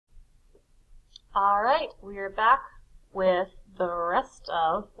All right, we are back with the rest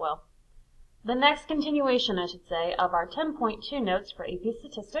of, well, the next continuation, I should say, of our 10.2 notes for AP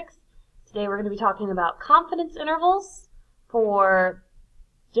Statistics. Today we're going to be talking about confidence intervals for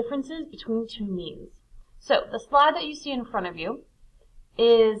differences between two means. So the slide that you see in front of you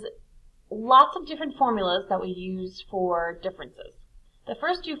is lots of different formulas that we use for differences. The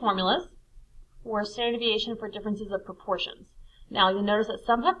first two formulas were standard deviation for differences of proportions. Now you'll notice that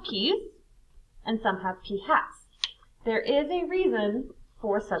some have p's and some have p-hats. There is a reason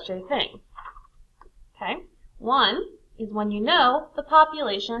for such a thing. Okay? One is when you know the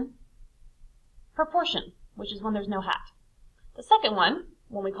population proportion, which is when there's no hat. The second one,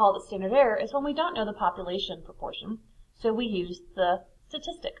 when we call it standard error, is when we don't know the population proportion, so we use the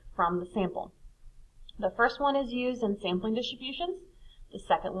statistic from the sample. The first one is used in sampling distributions. The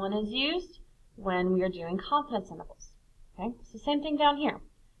second one is used when we are doing confidence intervals. Okay? So same thing down here.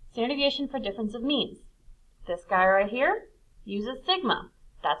 Standard deviation for difference of means. This guy right here uses sigma.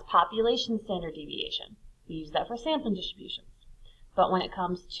 That's population standard deviation. We use that for sampling distributions. But when it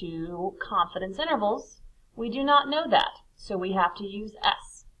comes to confidence intervals, we do not know that. So we have to use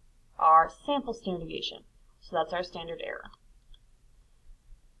S, our sample standard deviation. So that's our standard error.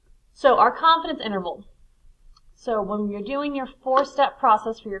 So our confidence interval. So when you're doing your 4-step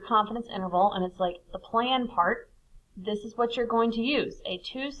process for your confidence interval, and it's like the plan part, this is what you're going to use, a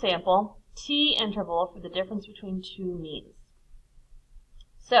 2-sample t interval for the difference between two means.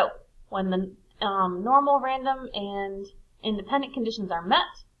 So when the normal, random, and independent conditions are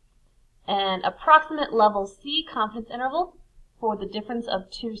met, an approximate level C confidence interval for the difference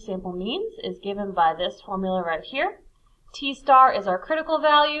of two sample means is given by this formula right here. T star is our critical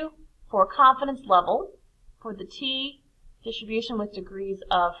value for confidence level for the t distribution with degrees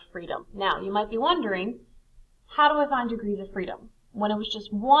of freedom. Now, you might be wondering, how do I find degrees of freedom? When it was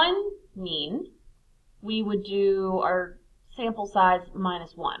just one mean, we would do our sample size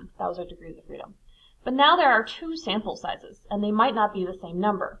minus 1. That was our degrees of freedom. But now there are two sample sizes, and they might not be the same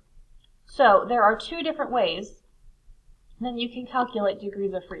number. So there are two different ways then you can calculate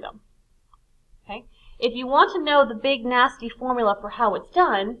degrees of freedom. Okay? If you want to know the big nasty formula for how it's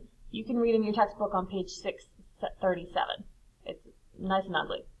done, you can read in your textbook on page 637. It's nice and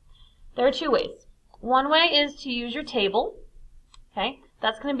ugly. There are two ways. One way is to use your table. Okay?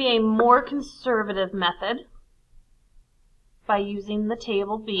 That's going to be a more conservative method by using the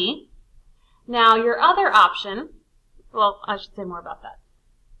table B. Now your other option, well, I should say more about that.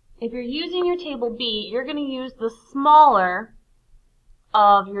 If you're using your table B, you're going to use the smaller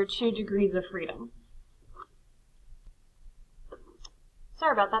of your 2 degrees of freedom.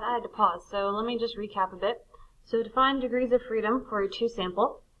 Sorry about that, I had to pause, so let me just recap a bit. So to find degrees of freedom for a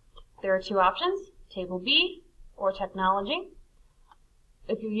 2-sample, there are two options, table B or technology.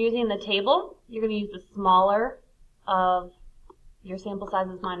 If you're using the table, you're going to use the smaller of your sample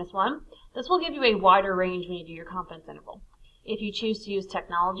sizes minus 1. This will give you a wider range when you do your confidence interval. If you choose to use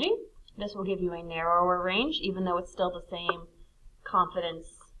technology, this will give you a narrower range, even though it's still the same confidence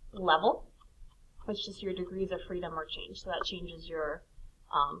level. It's just your degrees of freedom are changed, so that changes your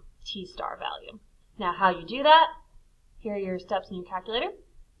T star value. Now how you do that, here are your steps in your calculator.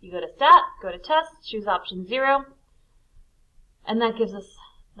 You go to Stat, go to Test, choose option 0, and that gives us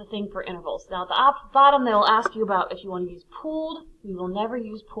the thing for intervals. Now at the bottom they will ask you about if you want to use pooled. We will never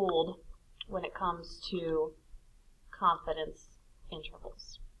use pooled when it comes to confidence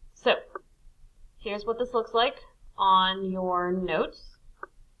intervals. So here's what this looks like on your notes.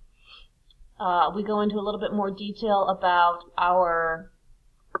 We go into a little bit more detail about our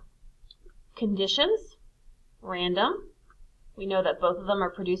conditions. Random. We know that both of them are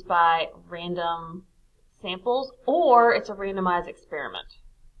produced by random samples, or it's a randomized experiment.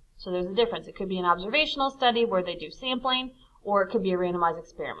 So there's a difference. It could be an observational study where they do sampling, or it could be a randomized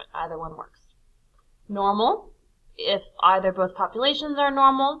experiment. Either one works. Normal, if either both populations are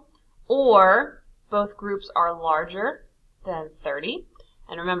normal, or both groups are larger than 30.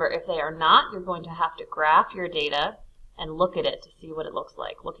 And remember, if they are not, you're going to have to graph your data and look at it to see what it looks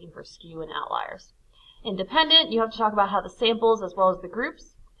like, looking for skew and outliers. Independent, you have to talk about how the samples as well as the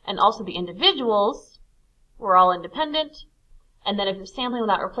groups and also the individuals were all independent. And then if you're sampling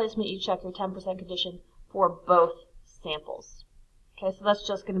without replacement, you check your 10% condition for both samples. Okay, so that's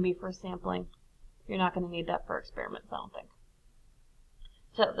just going to be for sampling. You're not going to need that for experiments, I don't think.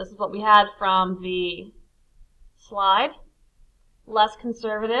 So this is what we had from the slide. Less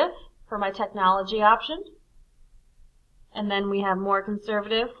conservative for my technology option. And then we have more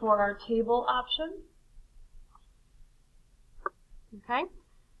conservative for our table option. Okay.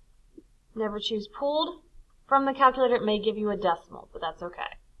 Never choose pooled. From the calculator, it may give you a decimal, but that's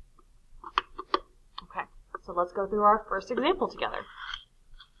okay. So let's go through our first example together.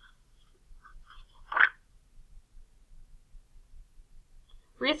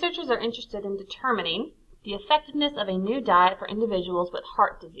 Researchers are interested in determining the effectiveness of a new diet for individuals with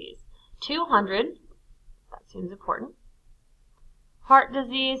heart disease. 200, that seems important, heart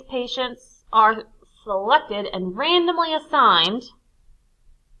disease patients are selected and randomly assigned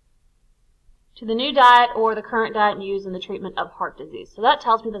to the new diet or the current diet used in the treatment of heart disease. So that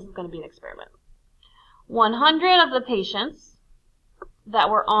tells me this is going to be an experiment. 100 of the patients that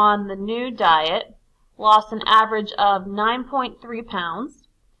were on the new diet lost an average of 9.3 pounds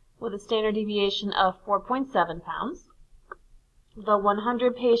with a standard deviation of 4.7 pounds. The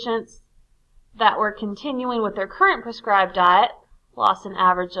 100 patients that were continuing with their current prescribed diet lost an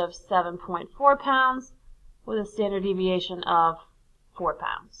average of 7.4 pounds with a standard deviation of 4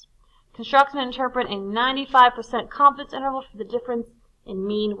 pounds. Construct and interpret a 95% confidence interval for the difference in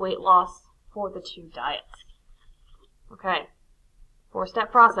mean weight loss for the two diets. Okay,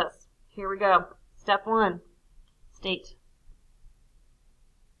 4-step process. Here we go. Step 1, state.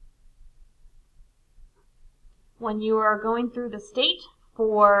 When you are going through the state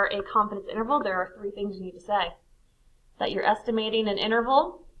for a confidence interval, there are 3 things you need to say. That you're estimating an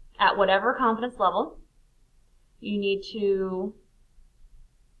interval at whatever confidence level. You need to,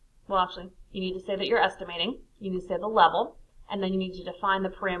 you need to say that you're estimating. You need to say the level. And then you need to define the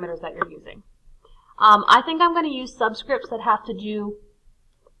parameters that you're using. I think I'm going to use subscripts that have to do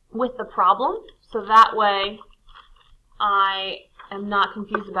with the problem. So that way I am not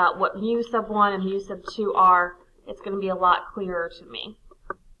confused about what mu sub 1 and mu sub 2 are. It's going to be a lot clearer to me.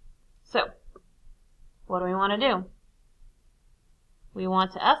 So, what do we want to do? We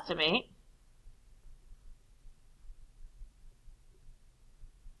want to estimate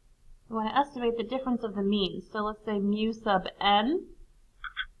the difference of the means. So let's say mu sub n,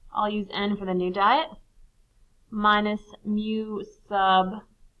 I'll use n for the new diet, minus mu sub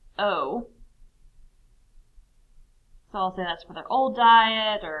o. So I'll say that's for their old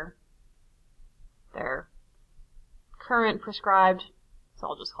diet or their current prescribed, so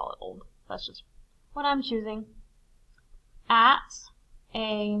I'll just call it old. That's just what I'm choosing. At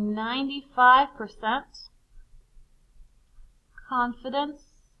a 95% confidence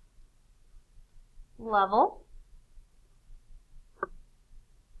level,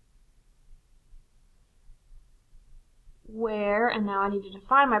 where, and now I need to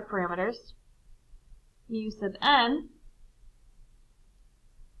define my parameters, mu sub n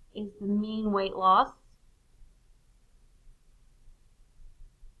is the mean weight loss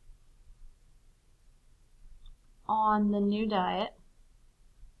on the new diet.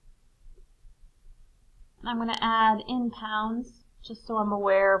 And I'm going to add in pounds just so I'm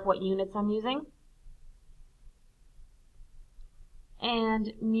aware of what units I'm using.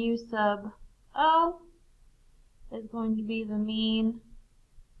 And mu sub o is going to be the mean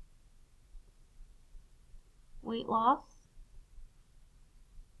weight loss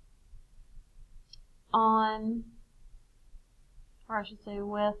on, or I should say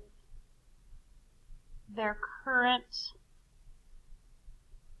with, their current,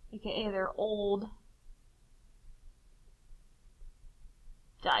 aka their old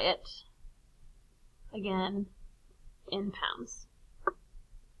diet, again in pounds.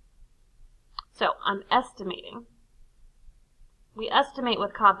 So I'm estimating. We estimate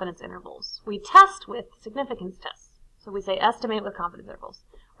with confidence intervals. We test with significance tests. So we say estimate with confidence intervals.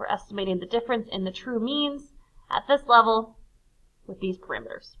 We're estimating the difference in the true means at this level with these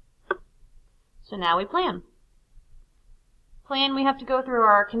parameters. So now we plan. Plan, we have to go through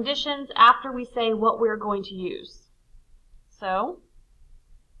our conditions after we say what we're going to use. So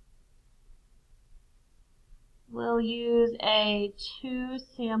we'll use a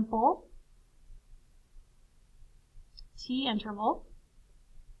 2-sample T interval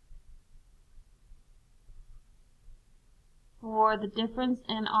for the difference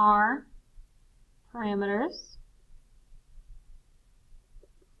in our parameters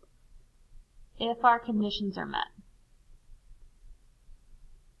if our conditions are met.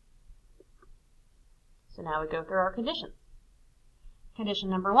 So now we go through our conditions. Condition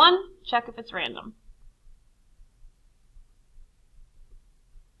number 1, check if it's random.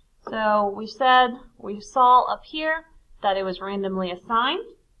 So we saw up here that it was randomly assigned.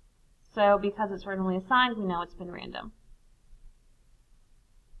 So because it's randomly assigned, we know it's been random.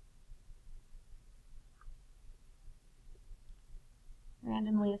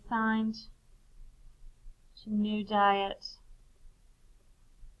 Randomly assigned to new diet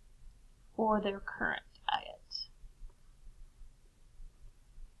or their current diet.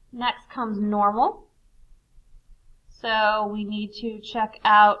 Next comes normal. So we need to check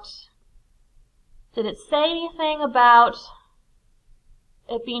out Did it say anything about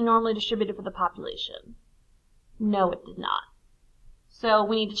it being normally distributed for the population? No, it did not. So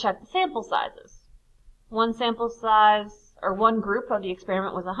we need to check the sample sizes. One sample size, or one group of the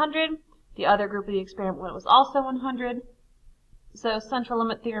experiment was 100. The other group of the experiment was also 100. So central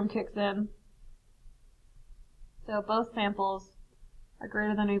limit theorem kicks in. So both samples are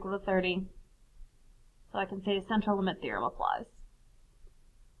greater than or equal to 30. So I can say central limit theorem applies.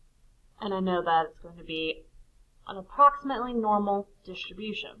 And I know that it's going to be an approximately normal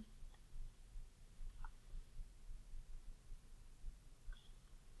distribution.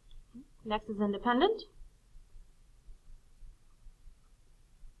 Next is independent.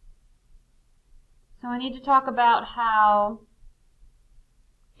 So I need to talk about how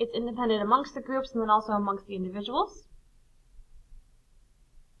it's independent amongst the groups and then also amongst the individuals.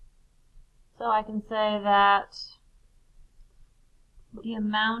 So I can say that the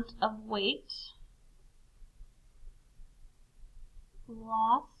amount of weight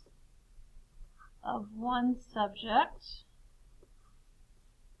loss of one subject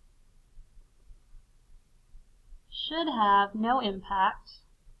should have no impact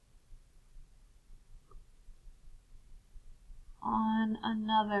on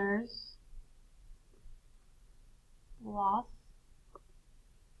another's loss.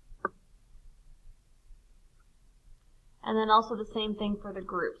 And then also the same thing for the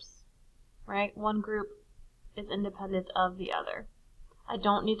groups, right? One group is independent of the other. I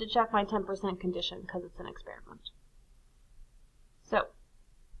don't need to check my 10% condition because it's an experiment. So,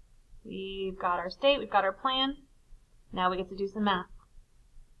 we've got our state, we've got our plan. Now we get to do some math.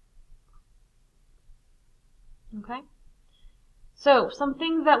 Okay? So, some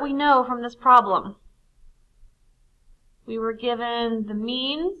things that we know from this problem. We were given the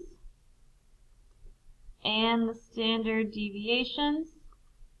means and the standard deviations.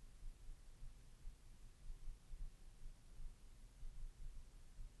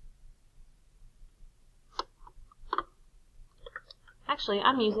 Actually,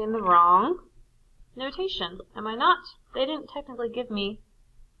 I'm using the wrong notation, am I not? They didn't technically give me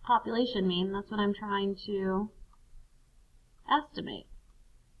population mean. That's what I'm trying to estimate.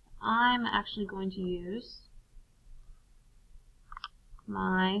 I'm actually going to use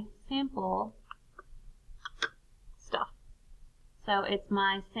my sample stuff. So it's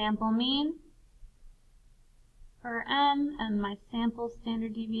my sample mean for n and my sample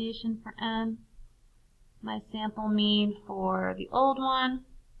standard deviation for n, my sample mean for the old one,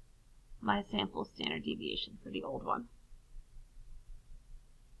 my sample standard deviation for the old one.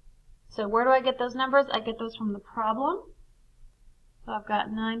 So where do I get those numbers? I get those from the problem. So I've got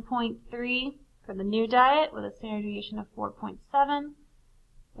 9.3 for the new diet with a standard deviation of 4.7.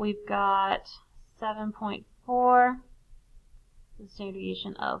 We've got 7.4 with a standard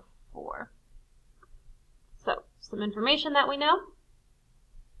deviation of 4. So some information that we know.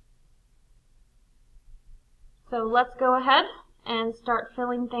 So let's go ahead and start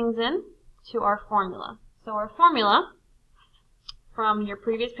filling things in to our formula. So our formula from your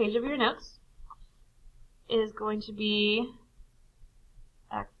previous page of your notes is going to be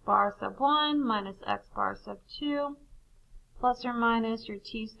x bar sub 1 minus x bar sub 2 plus or minus your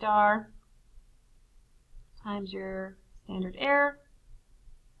t star times your standard error,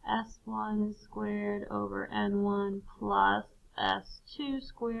 s1 squared over n1 plus s2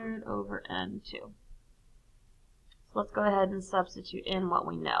 squared over n2. So let's go ahead and substitute in what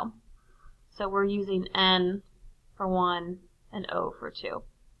we know. So we're using n for 1 and o for 2.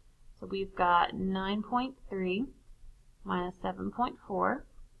 So we've got 9.3 minus 7.4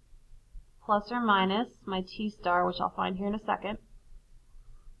 plus or minus my t star, which I'll find here in a second,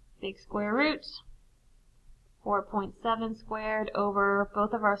 big square root, 4.7 squared over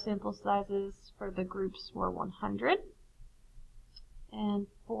both of our sample sizes for the groups were 100, and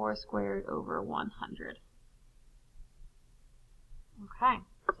 4 squared over 100. Okay,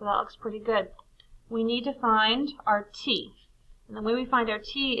 so that looks pretty good. We need to find our t. And the way we find our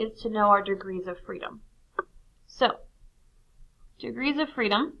t is to know our degrees of freedom. So, degrees of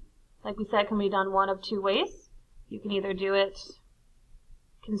freedom, like we said, can be done one of two ways. You can either do it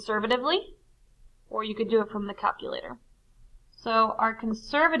conservatively, or you could do it from the calculator. So our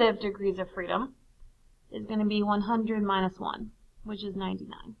conservative degrees of freedom is going to be 100 minus 1, which is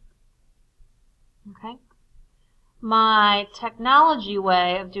 99. Okay? My technology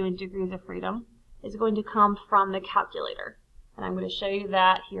way of doing degrees of freedom is going to come from the calculator. And I'm going to show you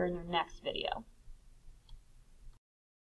that here in your next video.